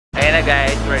na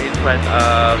guys, we're in front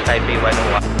of Taipei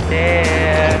 101.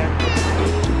 There!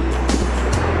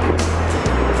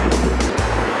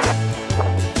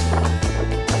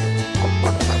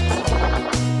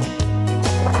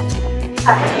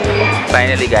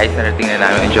 Finally guys, narating na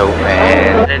namin yung Jiufen.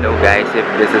 I don't know guys if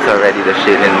this is already the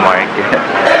SHILIN market.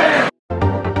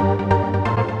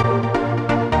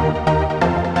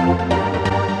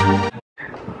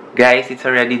 Guys, it's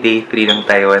already day 3 ng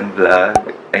Taiwan vlog.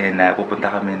 Ayan na,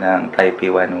 pupunta kami ng Taipei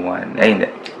 101. Ay, hindi.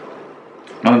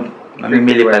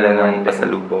 Mamimili pala ng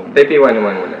pasalubong. Taipei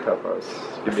 101 muna, tapos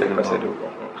bibili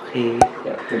pasalubong. Okay.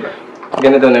 Yeah, diba?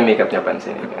 Ganda daw ng makeup niya,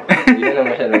 pansinin niya. Hindi na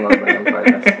naman siya lumabas ng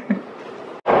palas.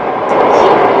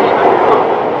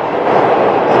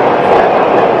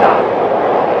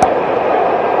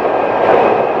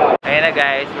 Ayan na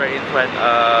guys, we're in front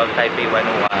of Taipei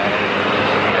 101.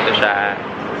 Ito siya.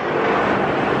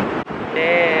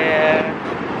 There.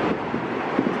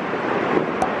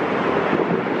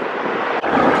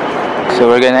 So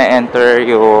we're gonna enter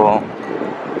yung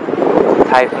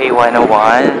Taipei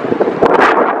 101.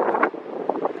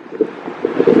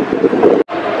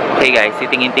 Okay guys,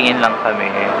 titingin-tingin lang kami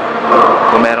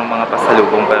kung merong mga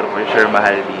pasalubong, pero for sure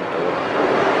mahal dito.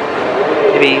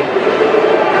 Maybe.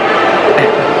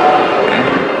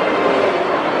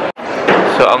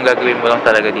 So, ang gagawin mo lang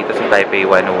talaga dito sa Taipei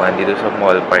 101, dito sa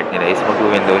mall part nila, is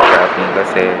mag-window shopping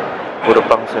kasi puro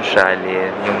pang sosyalin,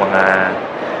 yung mga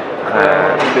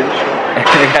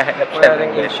wala rin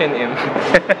H&M.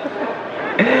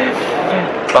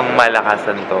 pang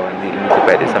malakasan to, hindi ko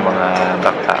pwede sa mga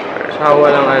backpacker. Saka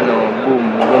walang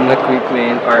boom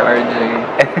equipment, RRJ.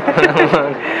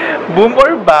 Boom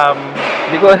or BAM?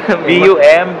 Hindi ko alam.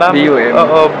 BUM? BAM? BUM.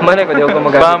 Oo, malay ko, di ako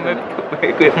gumagamit. BAM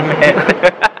equipment.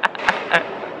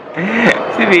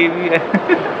 Si baby.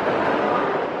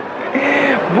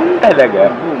 Boom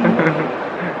talaga. Boom.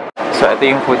 So,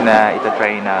 ito yung food na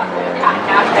itatry namin.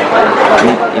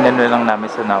 Inano lang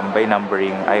namin sa by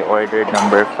numbering. I ordered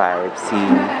number 5,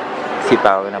 si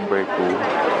Pao number 2.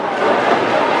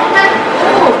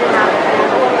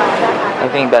 I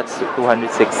think that's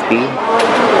 260.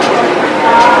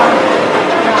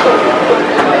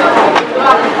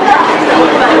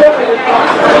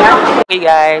 Okay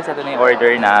guys, ito na yung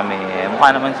order namin.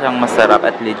 Mukha naman siyang masarap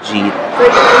at legit.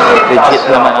 Legit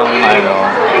naman ang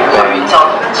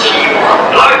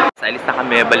Sa alis na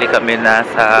kami, balik kami na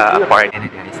sa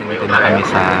apartment. Guys, nandito na kami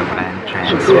sa van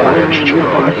transfer.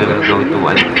 We're gonna go to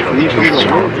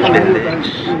Jiufen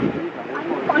Village.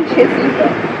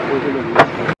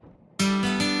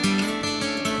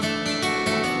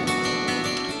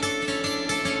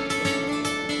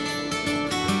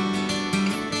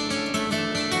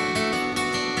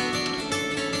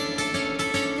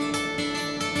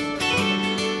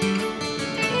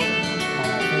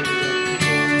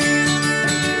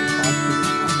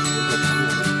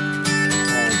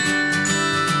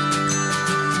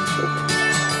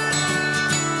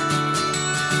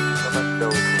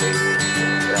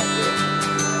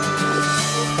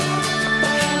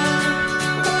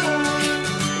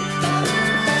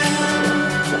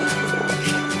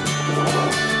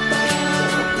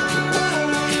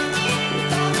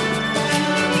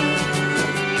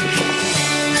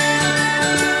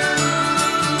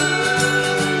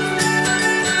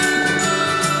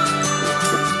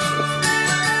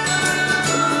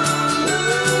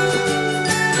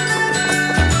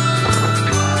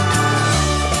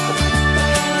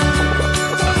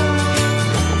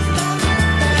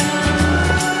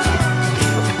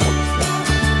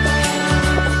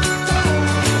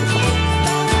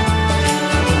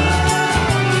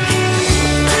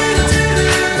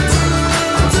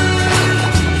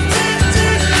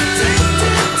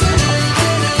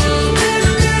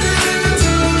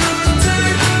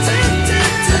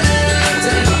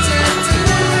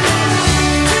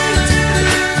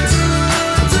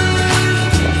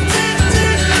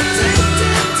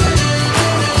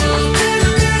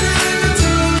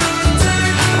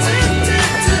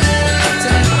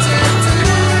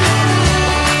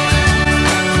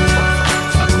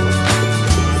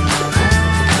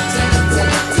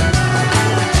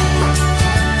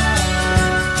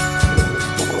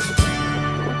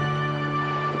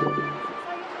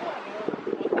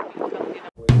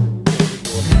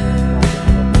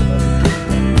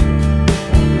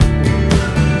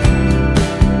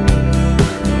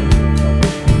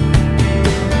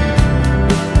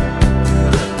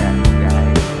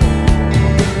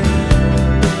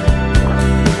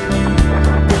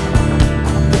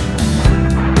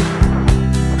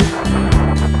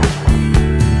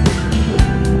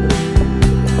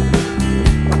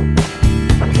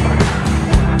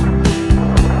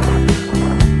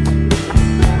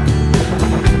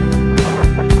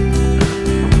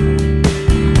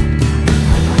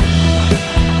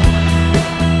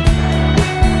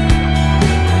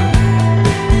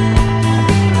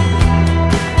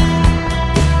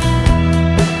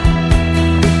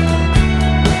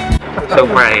 So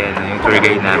far, ayan, yung tour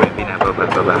guide namin, pinababa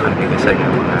kami sa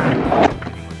mga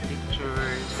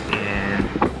pictures and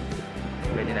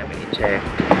pwede namin i-check.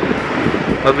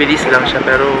 Mabilis lang siya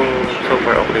pero so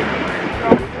far okay naman.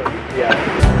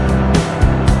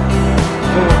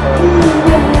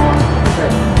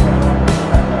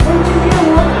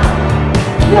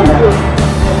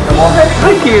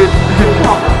 How cute!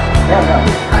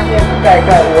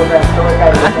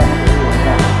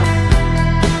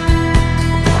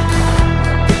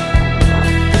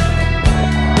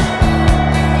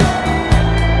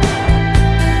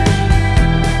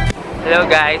 Hello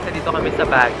guys, nandito kami sa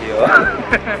Baguio.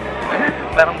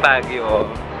 Parang Baguio,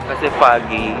 kasi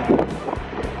foggy.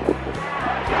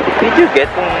 Did you get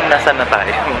kung nasan na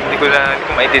tayo? Hindi ko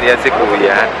maintindihan si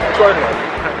Kuya.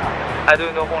 I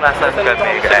don't know kung nasan kami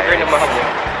guys.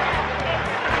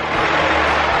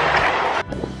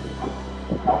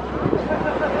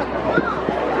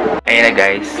 Ayun na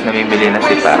guys, namimili na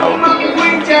si Pao.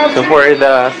 So for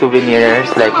the souvenirs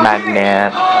like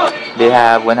magnet, they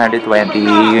have 120,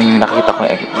 yun yung nakita ko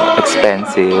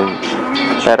expensive.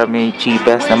 Pero may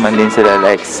cheapest naman din sila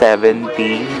like 70.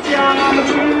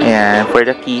 Ayan, for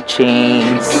the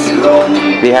keychains,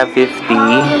 they have 50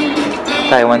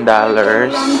 Taiwan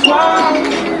dollars.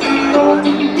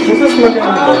 This is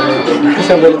maganda.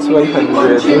 Kasi it's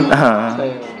 100.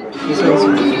 This one's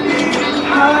 50.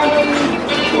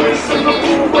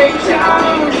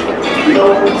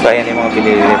 So ayan yung mga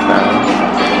binili pa.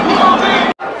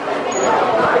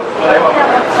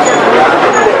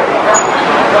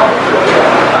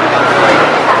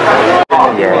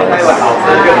 Yes.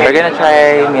 We're gonna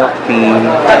try milk tea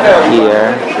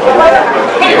here.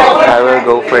 I will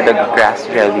go for the grass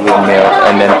jelly with milk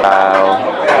and then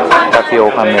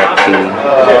tapioca milk tea.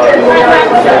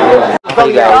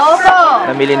 Okay guys,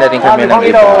 namili na rin kami ng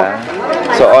iba.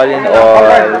 So all in all,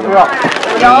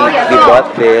 we bought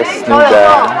this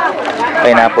noodle,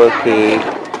 pineapple cake,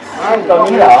 and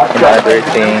other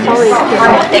things.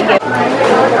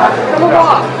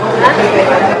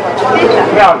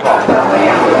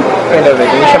 I love it.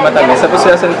 Hindi siya matamis. Tapos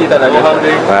sasanti talaga.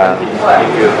 Wow.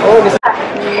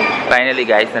 Finally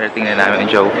guys, narating na namin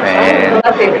yung Jiufen.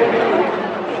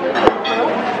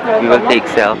 We will take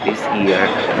selfies here.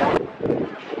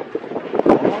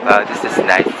 Wow, this is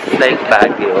nice. It's like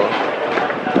Baguio.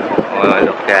 Oh,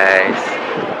 look guys.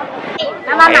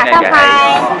 Ayan na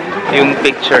guys. Yung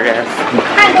picturesque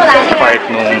part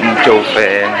nung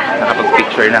Jiufen.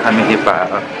 Nakapag-picture na kami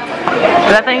iba.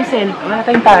 Wala tayong selfie. Wala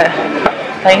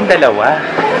tayong dalawa.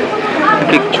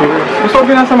 Picture. Gusto ko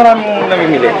binasa maraming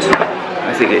namimili.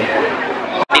 Sige.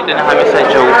 Dito na kami sa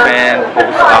Jiufen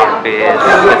post office.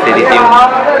 Kasi dito yung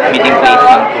meeting place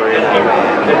ng tour namin.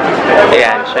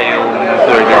 Ayan, siya yung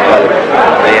tour guide.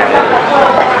 Ayan.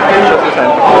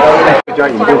 教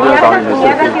你就不用找你的视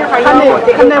频。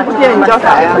他那部电影叫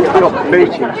啥呀？叫《悲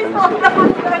情城市》。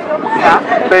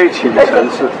悲情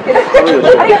城市，都有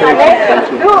说悲情城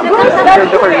市。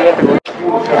这会儿应该怎么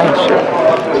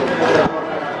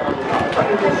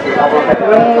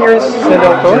Ilang years na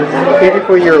daw to?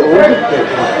 84-year-old?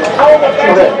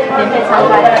 Okay.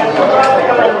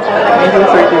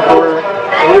 1934.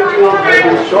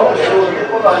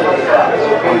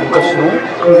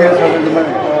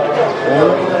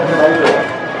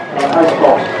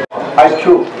 Ice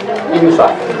cube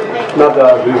inside, not the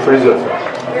refrigerator.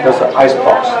 Just an ice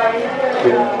box.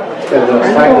 And the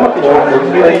side of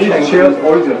chairs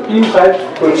original. Inside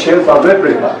the chairs are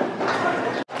replica.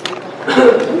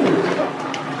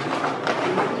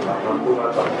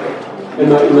 In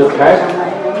the back,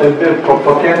 and then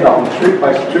propaganda on street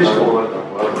by street.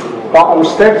 But on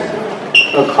steps,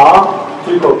 the car,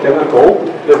 people cannot go.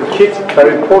 The kids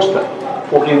very poster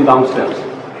walking downstairs.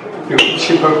 Because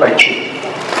cheaper by kids.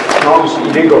 Now it's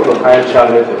illegal to hire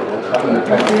child labor.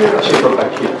 Cheaper by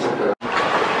kids.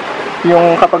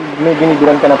 Yung kapag may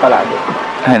binibilan ka na palagi.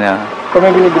 Ano? Kung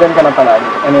may binibilan ka na palagi,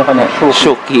 ano ka na?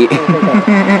 Shuki.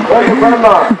 Oh, you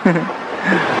grandma!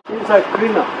 Inside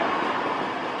cleaner.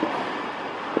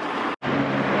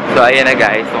 So ayan na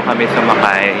guys, kung kami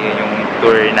sumakay, yun yung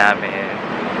tour namin.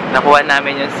 Nakuha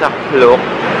namin yun sa Klook.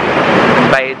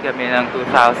 Nagbayad kami ng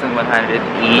 2,100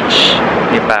 each.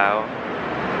 Di ba?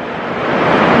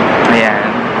 Ayan.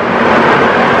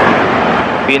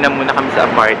 Uwi na muna kami sa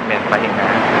apartment, pahinga.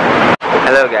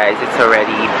 Hello guys, it's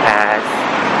already past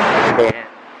 10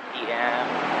 PM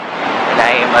and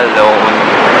I am alone.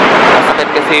 Masakit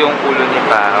kasi yung ulo ni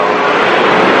Pao.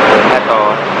 Ito,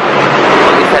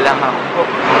 mag-isa lang ako.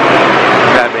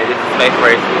 Grabe, this is my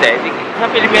first day. Sa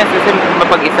Pilipinas kasi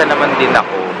mapag-isa naman din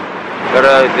ako.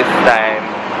 Pero this time,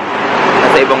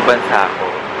 nasa ibang bansa ako.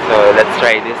 So, let's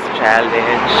try this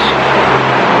challenge.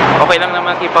 Okay lang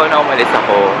naman kipaw na umalis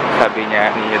ako. Sabi niya,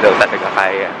 hindi niya daw talaga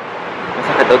kaya.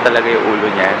 Masakit daw talaga yung ulo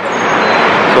niya.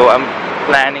 So, I'm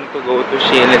planning to go to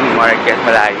SHILIN Market.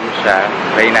 Malayo siya.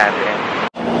 Try natin.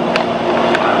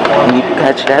 Need to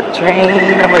catch that train.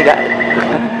 Oh my God.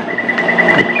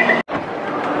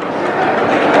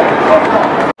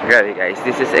 Grabe guys,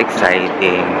 this is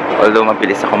exciting. Although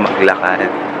mabilis ako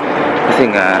maglakad. Kasi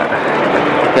nga,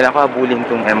 kailangan ko habulin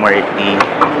tong MRT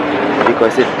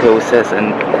because it closes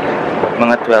on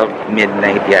mga 12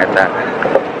 midnight yata.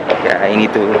 Kaya I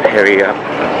need to hurry up.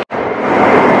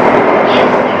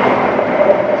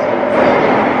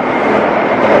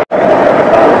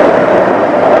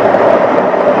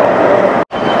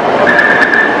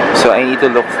 So I need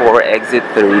to look for exit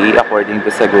 3 according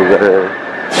to sa Google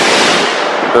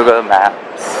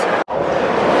Maps.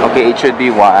 Okay, it should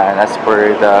be 1 as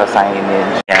per the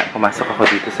signage. Yeah, pumasok ako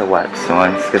dito sa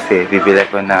Watson's kasi bibili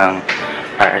ko ng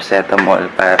paracetamol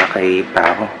para kay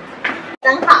Pao.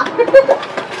 Thank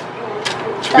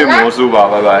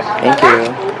you.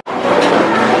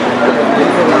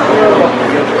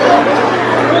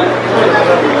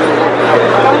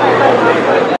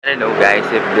 I don't know guys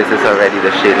if this is already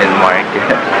the SHILIN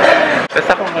Market.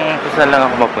 Basta kung saan lang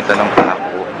ako mapunta ng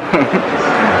Pao.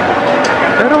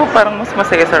 Pero parang mas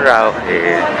masaya sa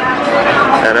RAOHE.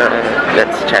 Pero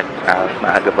let's check out.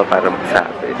 Maaga pa para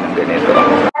magsabi ng ganito.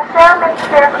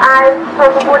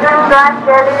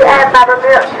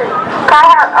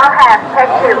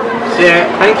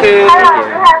 Thank you.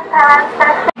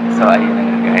 So ayun na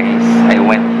guys. I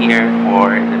went here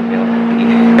for the milk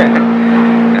tea.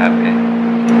 Grabe.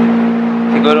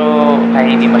 Siguro kaya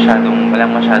hindi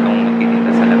walang masyadong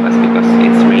magtitinda sa labas because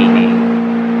it's raining.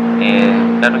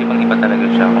 Pero ibang-iba talaga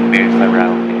siya compared sa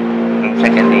RAOHE. Yung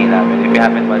second day namin. If you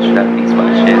haven't watched that, please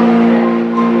watch it.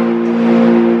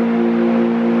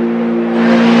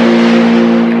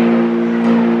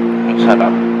 Ang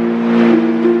sarap.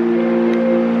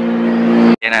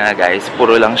 Yan na nga guys,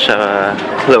 puro lang siya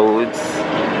clothes.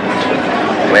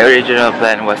 My original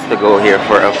plan was to go here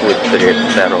for a food trip,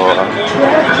 pero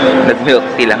nag-milk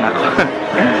tea lang ako.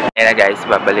 Ayan na guys,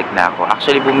 babalik na ako.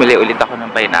 Actually, bumili ulit ako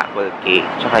ng pineapple cake,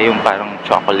 tsaka yung parang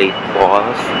chocolate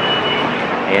balls.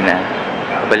 Ayan na.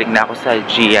 Babalik na ako sa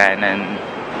Jiufen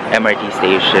MRT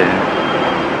station.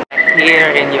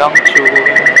 Here in Yongchu.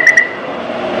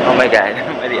 Oh my God,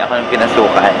 mali ako ng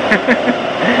pinasukan.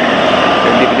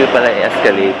 Hindi ko pala yung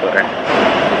escalator.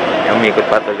 Umikot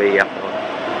pa tuloy ako.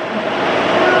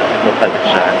 Pala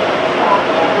siya.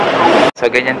 So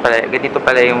ganito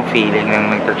pala yung feeling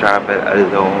ng nagta-travel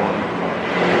alone.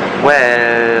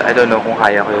 Well, I don't know kung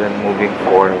kaya ko yun moving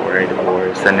forward or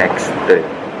sa next trip.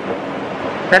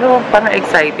 Pero parang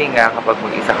exciting nga kapag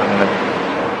mag-isa kang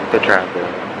nagta-travel.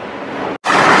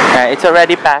 It's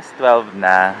already past 12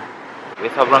 na.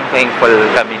 Sobrang thankful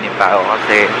kami ni Pao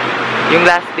kasi yung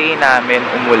last day namin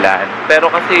umulan. Pero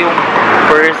kasi yung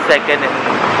first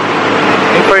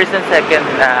and second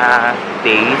na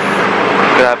days,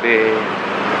 grabe,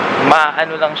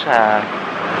 maano lang siya,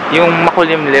 yung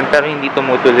makulimlim pero hindi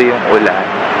tumutuloy yung ulan.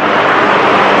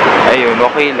 Ayun,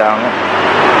 okay lang.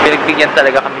 Pinagbigyan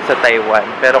talaga kami sa Taiwan,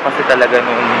 pero kasi talaga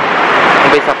nung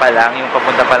umpisa pa lang, yung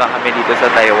papunta pa lang kami dito sa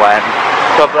Taiwan,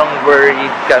 sobrang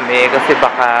worried kami kasi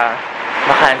baka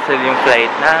ma-cancel yung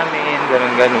flight namin,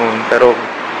 ganun-ganun. Pero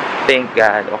thank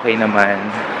God, okay naman.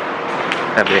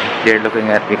 Sabi, they're looking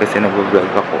at me kasi nag-vlog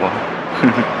ako.